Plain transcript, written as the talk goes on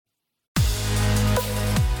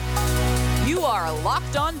are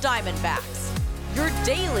Locked On Diamondbacks, your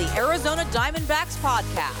daily Arizona Diamondbacks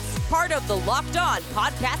podcast, part of the Locked On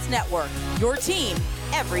Podcast Network, your team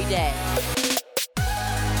every day.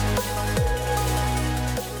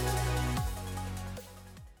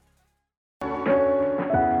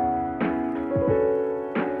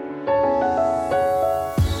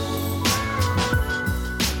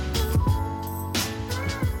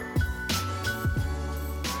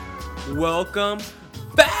 Welcome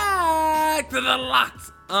back to the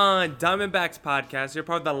Locked On Diamondbacks podcast. You're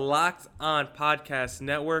part of the Locked On Podcast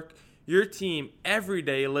Network, your team every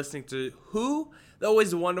day, listening to who? The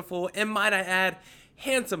always wonderful, and might I add,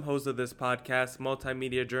 handsome host of this podcast,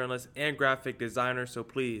 multimedia journalist and graphic designer. So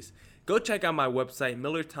please go check out my website,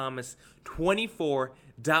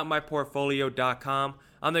 millerthomas24.myportfolio.com.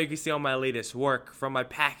 On there you can see all my latest work, from my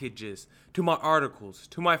packages to my articles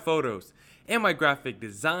to my photos and my graphic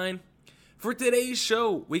design. For today's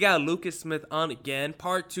show, we got Lucas Smith on again,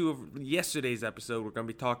 part 2 of yesterday's episode. We're going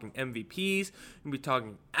to be talking MVPs, we're going to be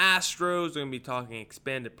talking Astros, we're going to be talking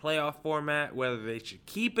expanded playoff format, whether they should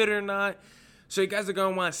keep it or not. So you guys are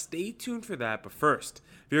going to want to stay tuned for that. But first,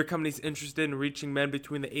 if your company is interested in reaching men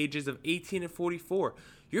between the ages of 18 and 44,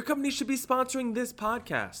 your company should be sponsoring this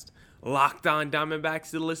podcast. Locked On Diamondbacks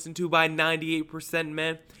to listen to by 98%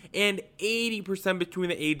 men and 80% between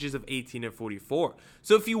the ages of 18 and 44.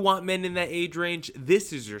 So if you want men in that age range,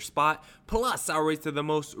 this is your spot. Plus, our rates are the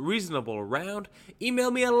most reasonable around. Email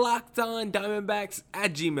me at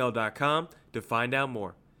lockedondiamondbacks@gmail.com to find out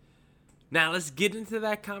more. Now let's get into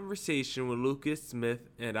that conversation with Lucas Smith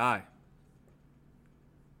and I.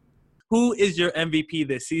 Who is your MVP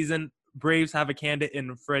this season? Braves have a candidate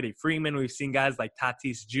in Freddie Freeman. We've seen guys like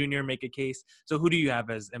Tatis Jr. make a case. So who do you have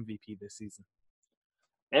as MVP this season?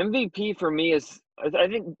 MVP for me is, I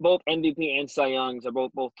think both MVP and Cy Youngs are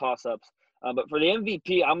both toss-ups. But for the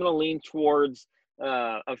MVP, I'm going to lean towards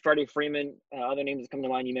Freddie Freeman. Other names that come to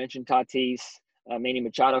mind, you mentioned Tatis, Manny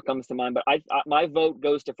Machado comes to mind. But my vote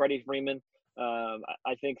goes to Freddie Freeman.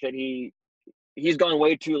 I think that he's gone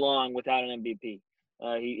way too long without an MVP.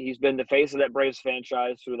 He's been the face of that Braves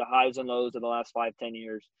franchise through the highs and lows of the last 5-10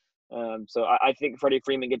 years. So I think Freddie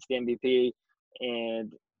Freeman gets the MVP.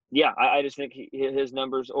 And, yeah, I just think his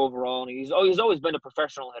numbers overall, and he's always been a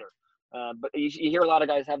professional hitter. But you hear a lot of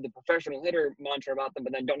guys have the professional hitter mantra about them,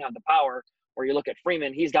 but then don't have the power. Or you look at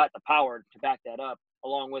Freeman, he's got the power to back that up,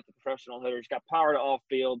 along with the professional hitter. He's got power to all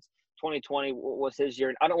fields. 2020 was his year.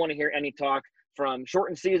 And I don't want to hear any talk from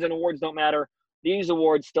shortened season awards don't matter. These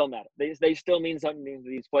awards still matter. They still mean something to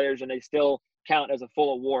these players, and they still count as a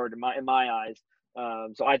full award in my eyes.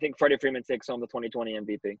 So I think Freddie Freeman takes home the 2020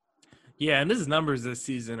 MVP. Yeah, and his numbers this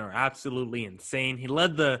season are absolutely insane. He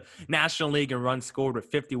led the National League in runs scored with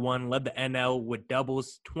 51, led the NL with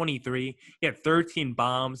doubles, 23. He had 13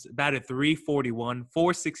 bombs, batted .341,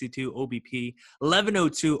 .462 OBP,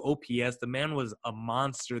 1102 OPS. The man was a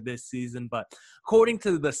monster this season, but according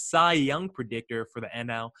to the Cy Young predictor for the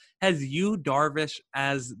NL, has Yu Darvish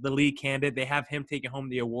as the lead candidate. They have him taking home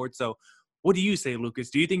the award. So what do you say,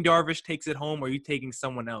 Lucas? Do you think Darvish takes it home, or are you taking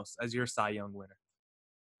someone else as your Cy Young winner?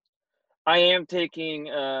 I am taking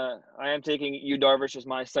Yu Darvish as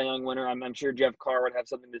my Cy Young winner. I'm sure Jeff Carr would have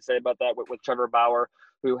something to say about that with Trevor Bauer,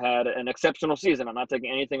 who had an exceptional season. I'm not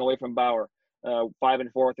taking anything away from Bauer.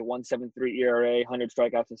 5-4 with a 1.73 ERA, 100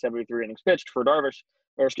 strikeouts and 73 innings pitched for Darvish.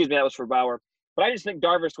 That was for Bauer. But I just think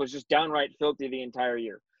Darvish was just downright filthy the entire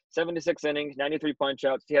year. 76 innings, 93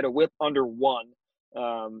 punch-outs. He had a whip under 1,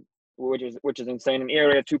 which is insane. An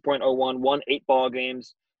ERA of 2.01, won 8 ball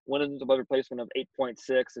games. Wins above replacement of 8.6.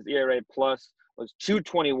 His ERA plus was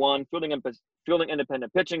 2.21. Fielding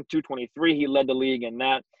independent pitching, 2.23. He led the league in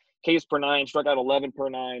that. Ks per 9, struck out 11 per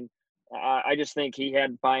 9. I just think he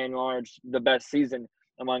had, by and large, the best season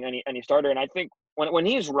among any starter. And I think when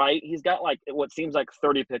he's right, he's got like what seems like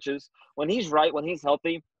 30 pitches. When he's right, when he's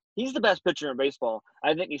healthy, he's the best pitcher in baseball.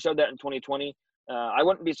 I think he showed that in 2020. I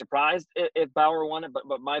wouldn't be surprised if Bauer won it,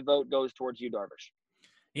 but my vote goes towards Yu Darvish.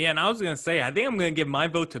 Yeah, and I was going to say, I think I'm going to give my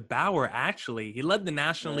vote to Bauer, actually. He led the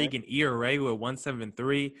National League in ERA with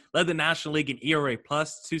 1.73, led the National League in ERA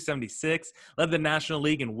plus 2.76, led the National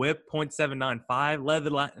League in WHIP .795, led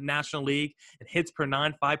the National League in hits per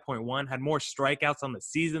 9 5.1, had more strikeouts on the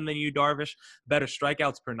season than Yu Darvish, better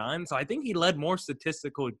strikeouts per 9. So I think he led more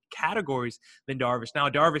statistical categories than Darvish. Now,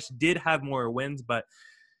 Darvish did have more wins, but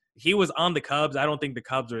he was on the Cubs. I don't think the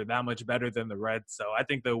Cubs are that much better than the Reds, so I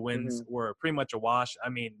think the wins were pretty much a wash. I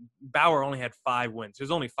mean, Bauer only had 5 wins.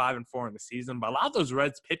 There's only 5-4 in the season, but a lot of those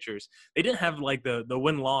Reds pitchers, they didn't have like the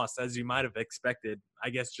win-loss as you might have expected, I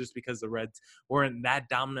guess just because the Reds weren't that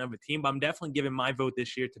dominant of a team. But I'm definitely giving my vote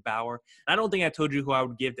this year to Bauer. I don't think I told you who I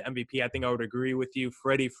would give to MVP. I think I would agree with you,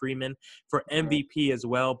 Freddie Freeman, for MVP as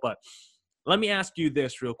well, but let me ask you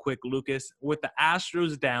this real quick, Lucas. With the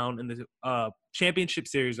Astros down in the championship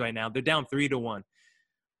series right now, they're down 3-1.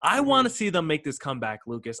 I want to see them make this comeback,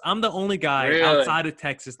 Lucas. I'm the only guy outside of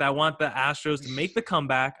Texas that want the Astros to make the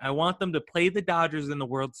comeback. I want them to play the Dodgers in the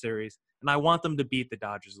World Series, and I want them to beat the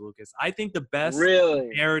Dodgers, Lucas. I think the best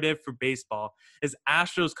narrative for baseball is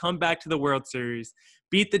Astros come back to the World Series,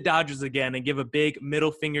 beat the Dodgers again, and give a big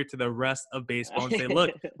middle finger to the rest of baseball and say, look,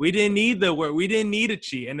 we didn't need a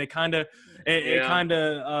cheat. And it kind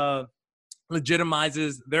of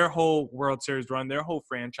legitimizes their whole World Series run, their whole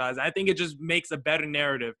franchise. I think it just makes a better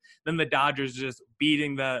narrative than the Dodgers just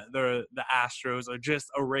beating the Astros or just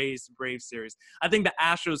a raised Braves series. I think the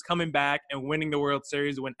Astros coming back and winning the World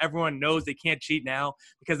Series when everyone knows they can't cheat now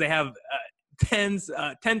because they have 10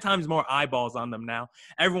 times more eyeballs on them now.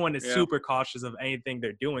 Everyone is super cautious of anything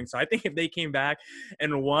they're doing. So I think if they came back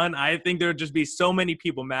and won, I think there would just be so many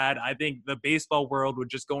people mad. I think the baseball world would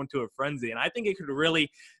just go into a frenzy. And I think it could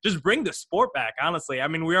really just bring the sport back, honestly. I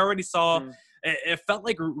mean, we already saw it felt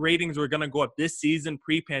like ratings were going to go up this season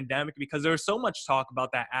pre-pandemic because there was so much talk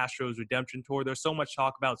about that Astros redemption tour. There's so much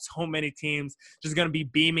talk about so many teams just going to be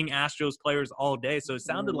beaming Astros players all day. So it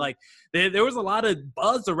sounded like there was a lot of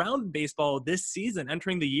buzz around baseball this season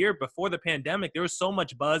entering the year before the pandemic. There was so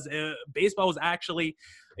much buzz. Baseball was actually,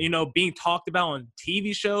 being talked about on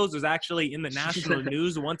TV shows. It was actually in the national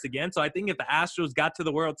news once again. So I think if the Astros got to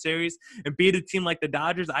the World Series and beat a team like the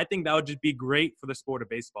Dodgers, I think that would just be great for the sport of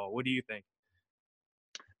baseball. What do you think?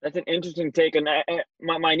 That's an interesting take, and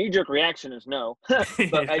my knee-jerk reaction is no.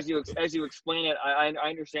 But as you explain it, I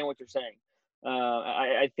understand what you're saying.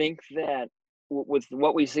 I think that with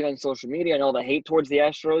what we see on social media and all the hate towards the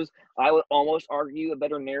Astros, I would almost argue a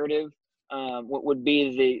better narrative would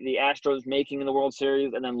be the Astros making the World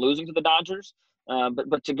Series and then losing to the Dodgers.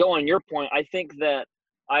 But to go on your point, I think that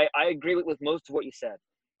I agree with most of what you said.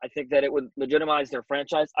 I think that it would legitimize their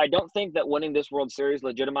franchise. I don't think that winning this World Series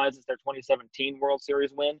legitimizes their 2017 World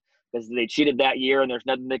Series win because they cheated that year and there's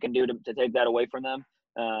nothing they can do to take that away from them.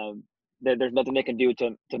 There's nothing they can do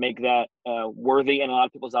to make that worthy in a lot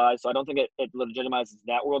of people's eyes. So I don't think it legitimizes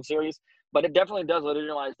that World Series, but it definitely does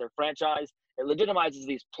legitimize their franchise. It legitimizes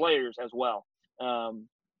these players as well.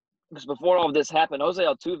 Because before all of this happened, Jose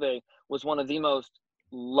Altuve was one of the most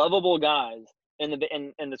lovable guys in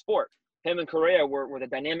the sport. Him and Correa were the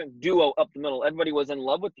dynamic duo up the middle. Everybody was in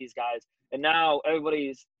love with these guys. And now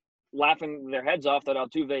everybody's laughing their heads off that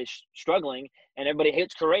Altuve is struggling. And everybody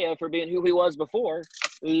hates Correa for being who he was before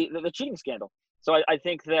the cheating scandal. So I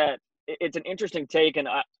think that it's an interesting take. And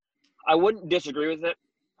I wouldn't disagree with it.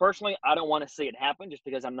 Personally, I don't want to see it happen just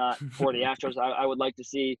because I'm not for the Astros. I would like to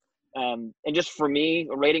see and just for me,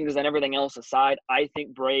 ratings and everything else aside, I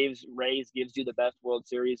think Braves Rays gives you the best World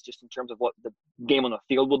Series just in terms of what the game on the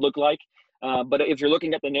field would look like. But if you're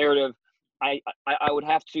looking at the narrative, I would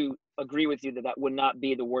have to agree with you that would not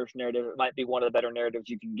be the worst narrative. It might be one of the better narratives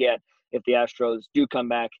you can get if the Astros do come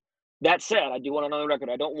back. That said, I do want to know the record.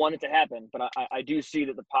 I don't want it to happen, but I do see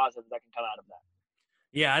that the positives that can come out of that.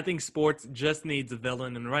 Yeah, I think sports just needs a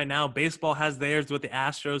villain. And right now, baseball has theirs with the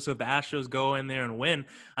Astros. So if the Astros go in there and win,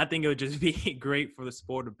 I think it would just be great for the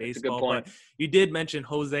sport of baseball. But you did mention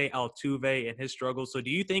Jose Altuve and his struggles. So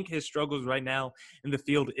do you think his struggles right now in the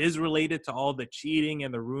field is related to all the cheating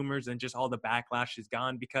and the rumors and just all the backlash he's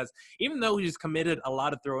gotten? Because even though he's committed a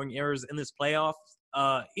lot of throwing errors in this playoffs,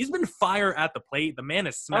 he's been fire at the plate. The man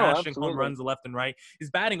is smashing home runs left and right. He's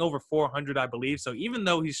batting over 400, I believe. So even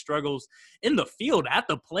though he struggles in the field at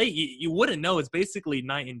the plate, you wouldn't know. It's basically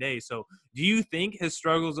night and day. So do you think his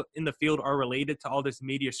struggles in the field are related to all this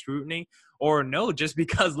media scrutiny, or no, just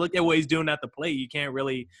because look at what he's doing at the plate, you can't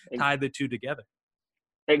really tie the two together?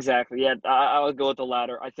 Exactly. Yeah, I would go with the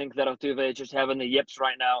latter. I think that Altuve is just having the yips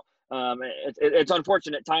right now. It's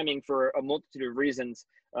unfortunate timing for a multitude of reasons.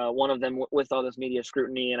 One of them with all this media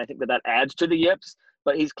scrutiny, and I think that adds to the yips.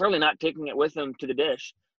 But he's clearly not taking it with him to the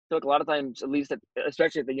dish. I feel like a lot of times, at least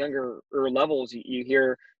especially at the younger levels, you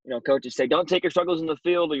hear coaches say, "Don't take your struggles in the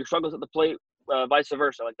field or your struggles at the plate." Vice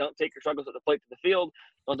versa, like don't take your struggles at the plate to the field.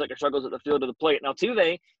 Don't take your struggles at the field to the plate. Now,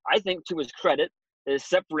 Altuve, I think to his credit, is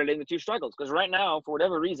separating the two struggles because right now, for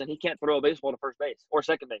whatever reason, he can't throw a baseball to first base or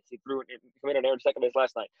second base. He committed an error to second base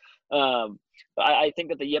last night. But I think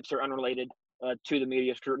that the yips are unrelated. to the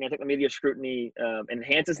media scrutiny. I think the media scrutiny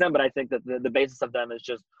enhances them, but I think that the basis of them is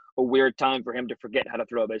just a weird time for him to forget how to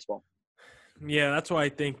throw a baseball. Yeah, that's what I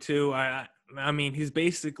think too. I mean, he's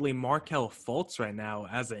basically Markelle Fultz right now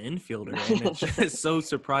as an infielder, and it's just so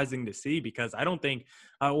surprising to see because I don't think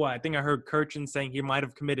I think I heard Kirchin saying he might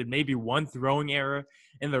have committed maybe one throwing error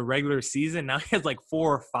in the regular season. Now he has like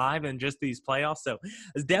 4 or 5 in just these playoffs, so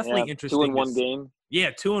it's definitely interesting. 2 in 1 game.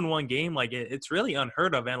 Yeah, 2 in 1 game. Like it's really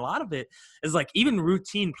unheard of, and a lot of it is like even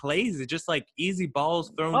routine plays. It's just like easy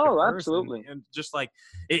balls thrown. Oh, to first absolutely. and just like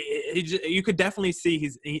you could definitely see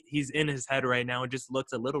he's in his head right now and just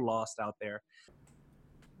looks a little lost out there.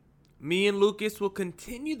 Me and Lucas will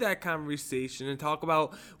continue that conversation and talk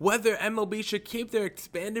about whether MLB should keep their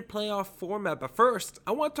expanded playoff format. But first,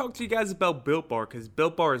 I want to talk to you guys about Built Bar, because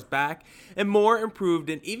Built Bar is back and more improved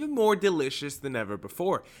and even more delicious than ever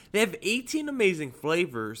before. They have 18 amazing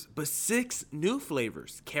flavors, but 6 new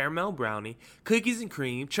flavors: caramel brownie, cookies and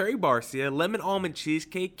cream, cherry barcia, lemon almond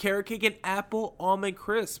cheesecake, carrot cake, and apple almond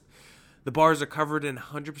crisp. The bars are covered in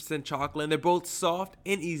 100% chocolate, and they're both soft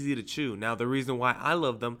and easy to chew. Now, the reason why I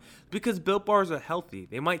love them is because Built Bars are healthy.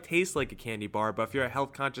 They might taste like a candy bar, but if you're a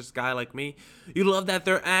health-conscious guy like me, you love that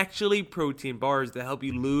they're actually protein bars that help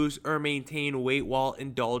you lose or maintain weight while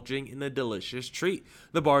indulging in a delicious treat.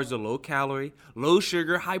 The bars are low-calorie,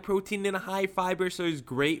 low-sugar, high-protein, and high-fiber, so it's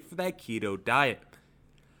great for that keto diet.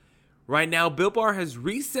 Right now, Built Bar has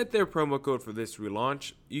reset their promo code for this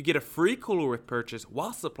relaunch. You get a free cooler with purchase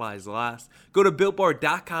while supplies last. Go to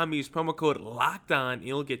BuiltBar.com, use promo code LOCKEDON, and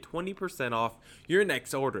you'll get 20% off your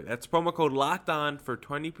next order. That's promo code LOCKEDON for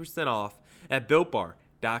 20% off at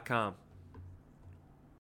BuiltBar.com.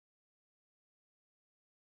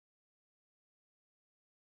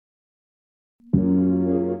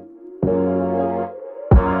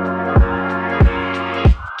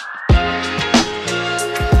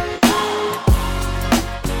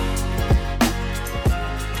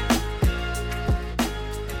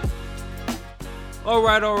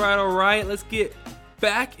 All right. Let's get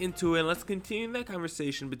back into it. Let's continue that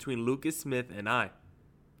conversation between Lucas Smith and I.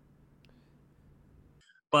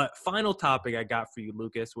 But final topic I got for you,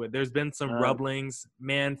 Lucas, where there's been some rumblings.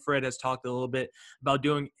 Manfred has talked a little bit about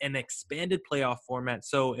doing an expanded playoff format.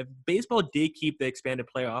 So if baseball did keep the expanded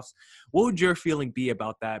playoffs, what would your feeling be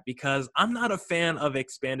about that? Because I'm not a fan of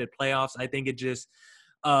expanded playoffs. I think it just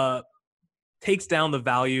takes down the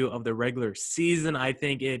value of the regular season. I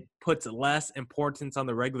think it puts less importance on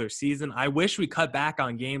the regular season. I wish we cut back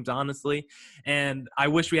on games, honestly, and I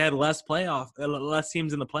wish we had less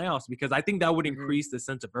teams in the playoffs, because I think that would increase the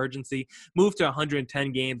sense of urgency. Move to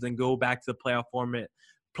 110 games and go back to the playoff format.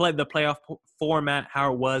 Play the playoff format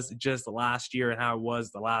how it was just last year and how it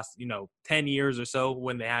was the last 10 years or so,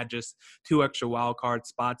 when they had just 2 extra wild card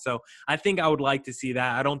spots. So I think I would like to see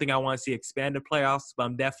that. I don't think I want to see expanded playoffs, but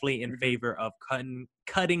I'm definitely in favor of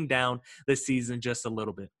cutting down the season just a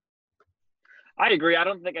little bit. I agree. I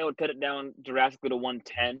don't think I would cut it down drastically to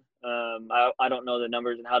 110. I don't know the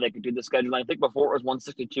numbers and how they could do the schedule. I think before it was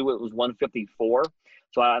 162, it was 154.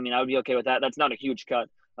 So I would be okay with that. That's not a huge cut.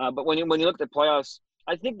 But when you look at the playoffs,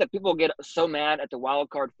 I think that people get so mad at the wild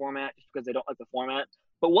card format just because they don't like the format.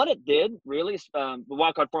 But what it did really, the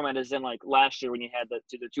wild card format is in like last year when you had the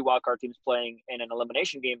 2 wild card teams playing in an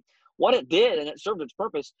elimination game. What it did, and it served its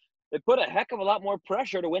purpose, it put a heck of a lot more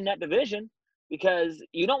pressure to win that division, because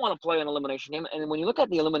you don't want to play an elimination game. And when you look at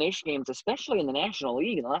the elimination games, especially in the National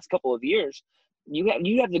League in the last couple of years, you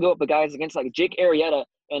have to go up against like Jake Arrieta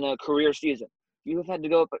in a career season. You have had to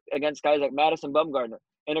go up against guys like Madison Bumgarner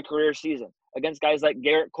in a career season, against guys like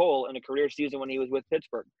Garrett Cole in a career season when he was with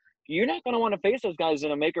Pittsburgh. You're not going to want to face those guys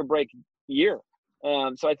in a make or break year.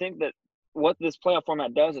 So I think that what this playoff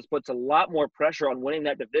format does is puts a lot more pressure on winning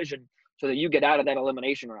that division so that you get out of that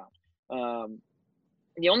elimination round.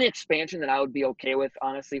 The only expansion that I would be okay with,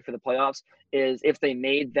 honestly, for the playoffs is if they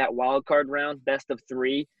made that wild card round best of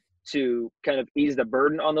 3 to kind of ease the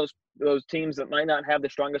burden on those teams that might not have the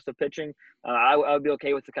strongest of pitching. I would be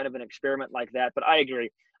okay with kind of an experiment like that. But I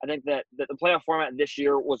agree. I think that the playoff format this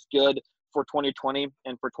year was good for 2020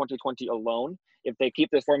 and for 2020 alone. If they keep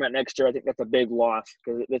this format next year, I think that's a big loss,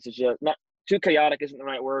 because this is just not too chaotic, isn't the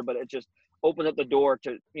right word, but it just opens up the door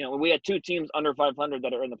to, we had 2 teams under 500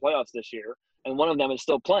 that are in the playoffs this year, and one of them is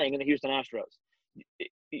still playing in the Houston Astros.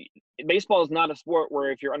 Baseball is not a sport where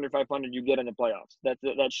if you're under 500, you get in the playoffs.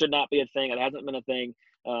 That should not be a thing. It hasn't been a thing.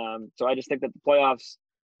 So I just think that the playoffs,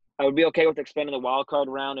 I would be okay with expanding the wild card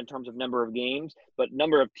round in terms of number of games, but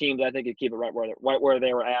number of teams, I think you'd keep it right where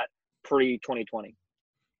they were at pre-2020.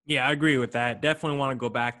 Yeah, I agree with that. Definitely want to go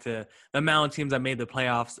back to the amount of teams that made the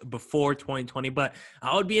playoffs before 2020, but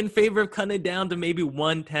I would be in favor of cutting it down to maybe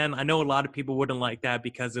 110. I know a lot of people wouldn't like that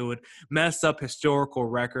because it would mess up historical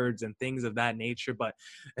records and things of that nature, but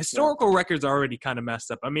Yeah. historical records are already kind of messed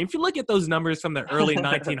up. I mean, if you look at those numbers from the early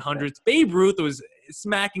 1900s, Babe Ruth was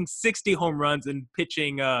smacking 60 home runs and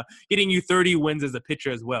pitching, getting you 30 wins as a pitcher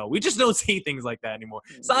as well. We just don't see things like that anymore.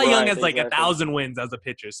 Cy Young Right, has like exactly. 1,000 wins as a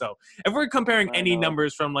pitcher, so if we're comparing I any know.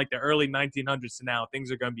 numbers from like the early 1900s to now, things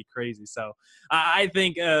are going to be crazy. So I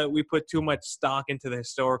think we put too much stock into the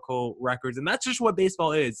historical records, and that's just what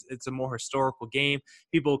baseball is. It's a more historical game.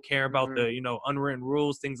 People care about Mhm. the unwritten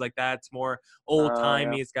rules, things like that. It's more old Yeah.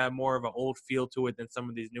 timey. It's got more of an old feel to it than some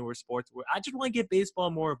of these newer sports. I just want to get baseball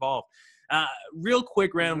more involved. Real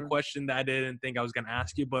quick, random Mhm. question that I didn't think I was going to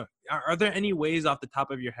ask you, but are there any ways off the top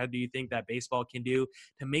of your head do you think that baseball can do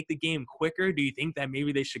to make the game quicker? Do you think that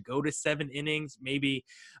maybe they should go to 7 innings, maybe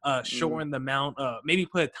Mhm. shorten the amount, maybe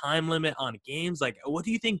put a time limit on games? Like, what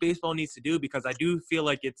do you think baseball needs to do? Because I do feel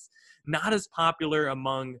like it's not as popular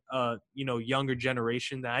among, younger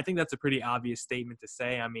generation. I think that's a pretty obvious statement to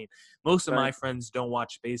say. I mean, most of my Right. friends don't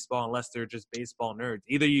watch baseball unless they're just baseball nerds.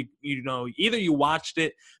 Either either you watched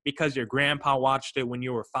it because your grandpa watched it when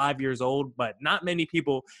you were 5 years old, but not many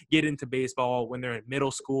people get into baseball when they're in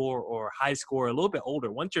middle school or high school or a little bit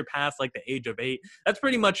older. Once you're past like the age of 8, that's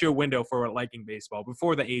pretty much your window for liking baseball,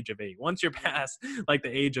 before the age of 8. Once you're past like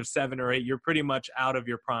the age of 7 or 8, you're pretty much out of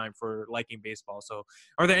your prime for liking baseball. So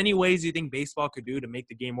are there any ways you think baseball could do to make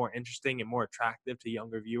the game more interesting and more attractive to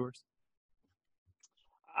younger viewers?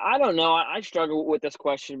 I don't know. I struggle with this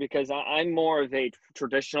question because I'm more of a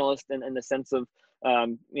traditionalist in the sense of,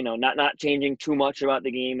 not changing too much about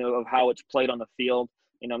the game of how it's played on the field.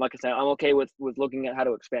 Like I said, I'm okay with looking at how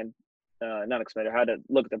to expand, not expand, or how to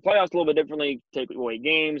look at the playoffs a little bit differently, take away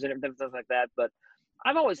games and different stuff like that. But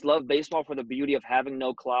I've always loved baseball for the beauty of having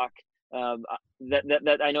no clock.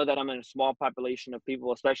 That I know that I'm in a small population of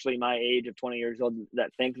people, especially my age of 20 years old,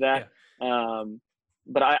 that think that. Yeah. Um,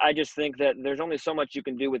 but I just think that there's only so much you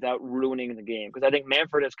can do without ruining the game. Because I think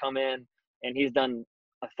Manfred has come in and he's done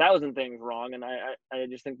 1,000 things wrong, and I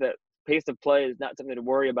just think that pace of play is not something to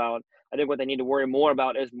worry about. I think what they need to worry more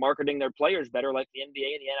about is marketing their players better, like the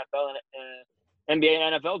NBA and the NFL and NBA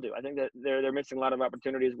and NFL do. I think that they're missing a lot of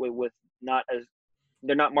opportunities with not as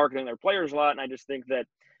they're not marketing their players a lot, and I just think that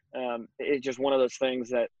it's just one of those things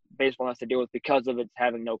that baseball has to deal with because of its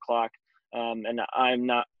having no clock. And I'm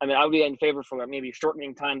not. I mean, I would be in favor for maybe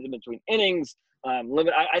shortening times in between innings.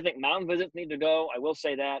 Limit. I think mound visits need to go. I will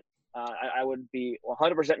say that. I would be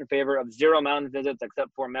 100% in favor of zero mound visits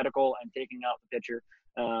except for medical and taking out the pitcher.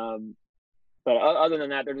 But other than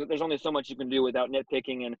that, there's only so much you can do without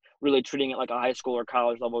nitpicking and really treating it like a high school or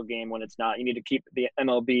college level game when it's not. You need to keep the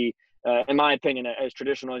MLB, in my opinion, as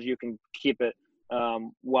traditional as you can keep it.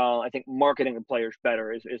 While I think marketing the players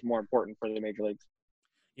better is more important for the major leagues.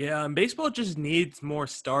 Yeah, and baseball just needs more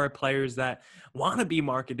star players that want to be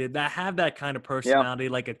marketed, that have that kind of Yeah. personality,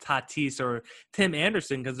 like a Tatis or Tim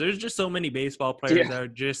Anderson, because there's just so many baseball players Yeah.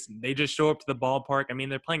 that they just show up to the ballpark. I mean,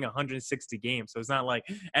 they're playing 160 games, so it's not like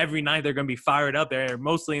every night they're going to be fired up. They're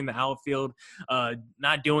mostly in the outfield,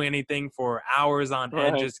 not doing anything for hours on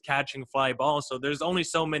end, Right. just catching fly balls. So there's only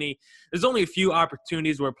a few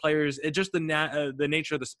opportunities where players, it's just the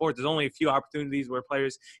nature of the sport. There's only a few opportunities where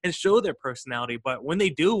players can show their personality, but when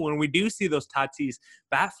we do see those Tatis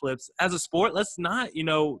bat flips as a sport, let's not,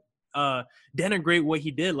 denigrate what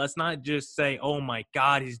he did. Let's not just say, oh my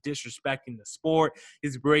God, he's disrespecting the sport.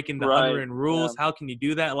 He's breaking the Right. unwritten Yeah. rules. How can you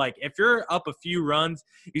do that? Like, if you're up a few runs,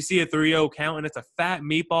 you see a 3-0 count and it's a fat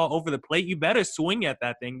meatball over the plate, you better swing at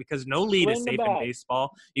that thing because no lead is Swing the safe in bat.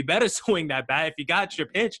 baseball. You better swing that bat. If you got your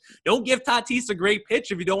pitch, don't give Tatis a great pitch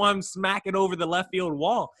if you don't want him smacking over the left field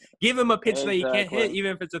wall. Give him a pitch that he can't hit, Exactly.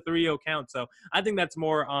 even if it's a 3-0 count. So I think that's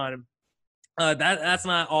more on that's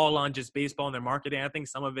not all on just baseball and their marketing. I think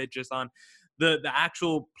some of it just on the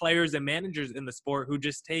actual players and managers in the sport who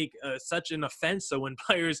just take such an offense. So when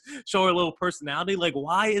players show a little personality, like,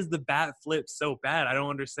 why is the bat flip so bad? I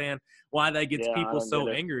don't understand why that gets Yeah, I people don't get so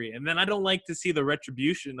it. angry. And then I don't like to see the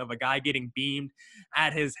retribution of a guy getting beamed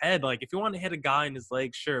at his head. Like, if you want to hit a guy in his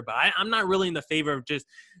leg, sure, but I'm not really in the favor of just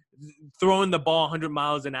throwing the ball 100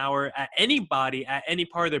 miles an hour at anybody at any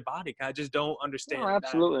part of their body. I just don't No, understand that.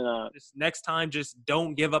 absolutely not. Just next time, just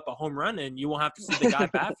don't give up a home run, and you won't have to see the guy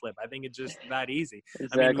bat flip. I think it's just that easy.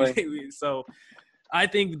 I mean, Exactly. so I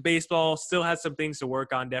think baseball still has some things to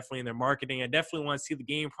work on, definitely in their marketing. I definitely want to see the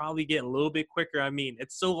game probably get a little bit quicker. I mean,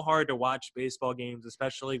 it's so hard to watch baseball games,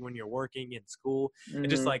 especially when you're working in school. Mhm.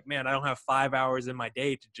 It's just like, man, I don't have 5 hours in my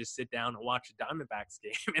day to just sit down and watch a Diamondbacks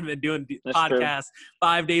game and then doing That's true. podcasts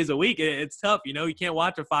 5 days a week. It's tough. You can't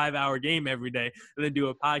watch a 5-hour game every day and then do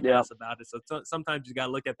a podcast Yeah. about it. So sometimes you got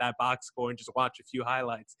to look at that box score and just watch a few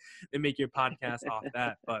highlights and make your podcast off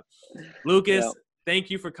that. But Lucas, Yeah. thank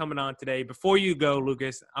you for coming on today. Before you go,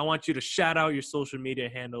 Lucas, I want you to shout out your social media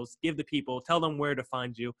handles. Give the people, tell them where to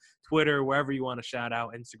find you, Twitter, wherever you want to shout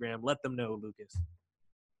out, Instagram. Let them know, Lucas.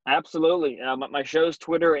 Absolutely. My show's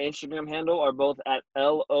Twitter and Instagram handle are both at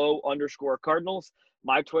LO_Cardinals.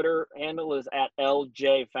 My Twitter handle is at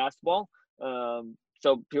LJFastball.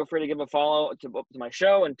 So feel free to give a follow to my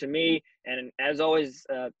show and to me. And as always,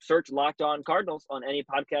 search Locked On Cardinals on any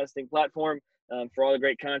podcasting platform for all the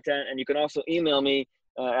great content. And you can also email me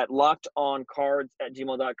at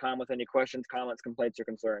lockedoncards@gmail.com with any questions, comments, complaints, or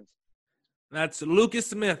concerns. That's Lucas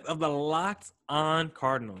Smith of the Locked On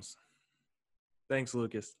Cardinals. Thanks,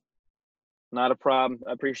 Lucas. Not a problem.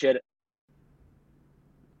 I appreciate it.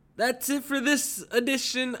 That's it for this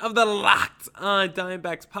edition of the Locked On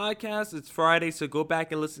Diamondbacks podcast. It's Friday, so go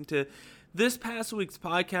back and listen to this past week's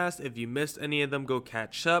podcast. If you missed any of them, go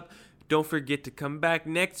catch up. Don't forget to come back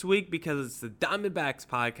next week because it's the Diamondbacks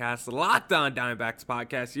podcast, the Locked On Diamondbacks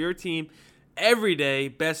podcast, your team every day.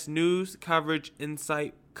 Best news, coverage,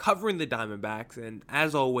 insight, covering the Diamondbacks. And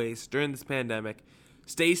as always, during this pandemic,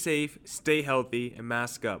 stay safe, stay healthy, and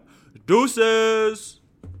mask up. Deuces!